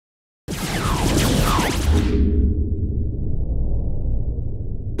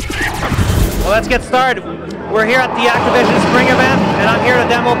Well, let's get started. We're here at the Activision Spring event, and I'm here to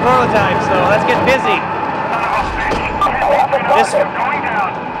demo prototype, so let's get busy.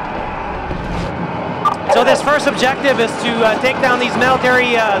 This first objective is to take down these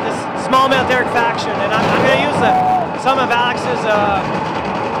military, this small military faction, and I'm going to use some of Alex's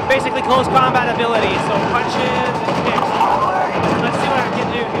basically close combat abilities, so punches and kicks. Let's see what I can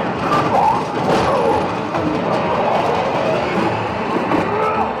do here.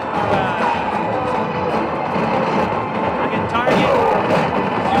 I can target,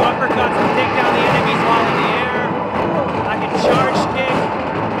 do uppercuts and take down the enemies while in the air. I can charge kick.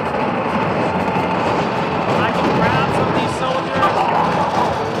 I can grab some of these soldiers,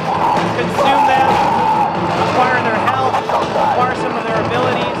 consume them, acquire their health, acquire some of their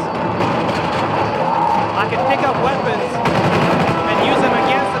abilities. I can pick up weapons and use them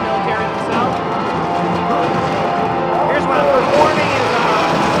against the military themselves. Here's what I'm performing is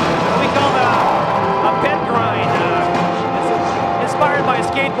what we call a bed grind. It's inspired by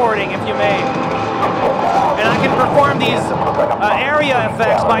skateboarding, if you may. And I can perform these area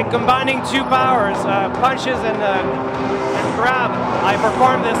effects by combining two powers, punches and grab. I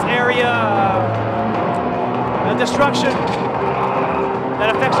perform this area destruction that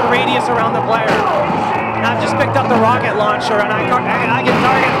affects the radius around the player. And I've just picked up the rocket launcher, and I can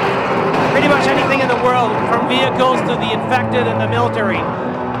target pretty much anything in the world, from vehicles to the infected and the military.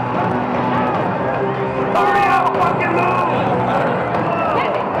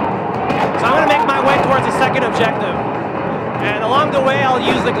 So I'm going to make my way towards the second objective. And along the way, I'll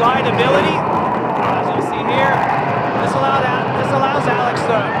use the glide ability, as you'll see here. This allows Alex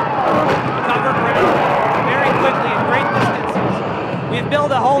to cover ground very quickly at great distances. We've built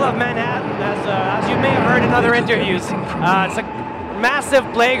a whole of Manhattan, as you may have heard in other interviews. It's a massive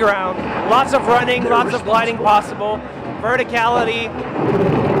playground, lots of running, lots of gliding possible, verticality,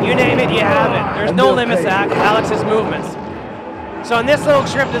 you name it, you have it. There's no limits to Alex's movements. So in this little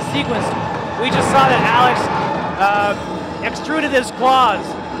scripted sequence, we just saw that Alex extruded his claws.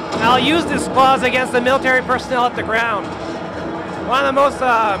 And I'll use this claws against the military personnel at the ground. One of the most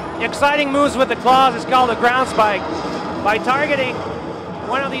exciting moves with the claws is called the ground spike. By targeting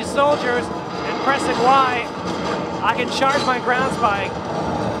one of these soldiers and pressing Y, I can charge my ground spike,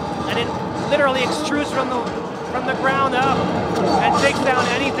 and it literally extrudes from the ground up and takes down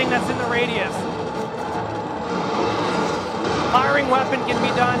anything that's in the radius. Firing weapon can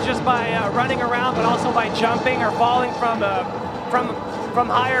be done just by running around, but also by jumping or falling from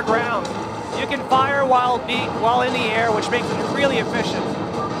higher ground. You can fire while in the air, which makes it really efficient.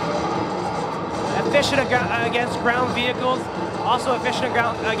 Efficient against ground vehicles, also efficient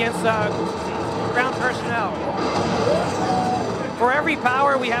against ground personnel. For every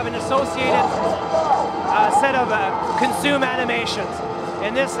power, we have an associated set of consume animations.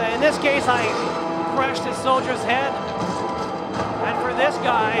 In this case, I crushed his soldier's head. And for this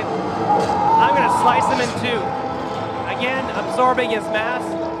guy, I'm going to slice him in two. Again, absorbing his mass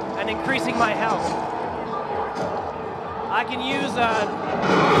and increasing my health. I can use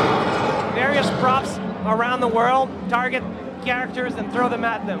various props around the world, target characters and throw them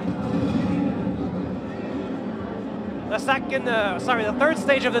at them. The third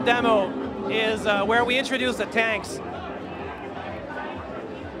stage of the demo is where we introduce the tanks.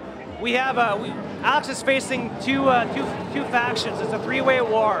 We have Alex is facing two factions. It's a three-way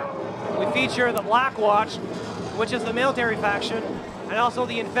war. We feature the Black Watch, which is the military faction, and also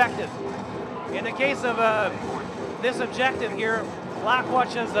the infected. In the case of this objective here, Black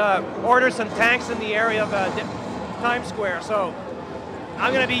Watch has ordered some tanks in the area of Times Square. So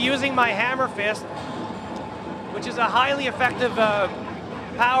I'm going to be using my hammer fist, which is a highly effective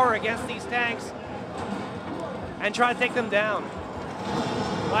power against these tanks, and try to take them down.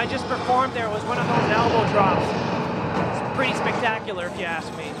 What I just performed there was one of those elbow drops. It's pretty spectacular, if you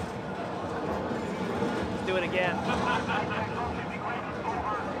ask me. Let's do it again.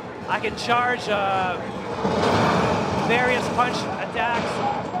 I can charge various punch attacks,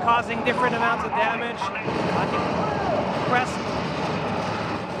 causing different amounts of damage. I can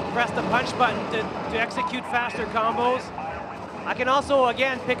press the punch button to execute faster combos. I can also,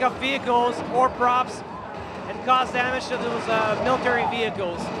 again, pick up vehicles or props and cause damage to those military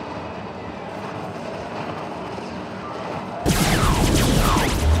vehicles.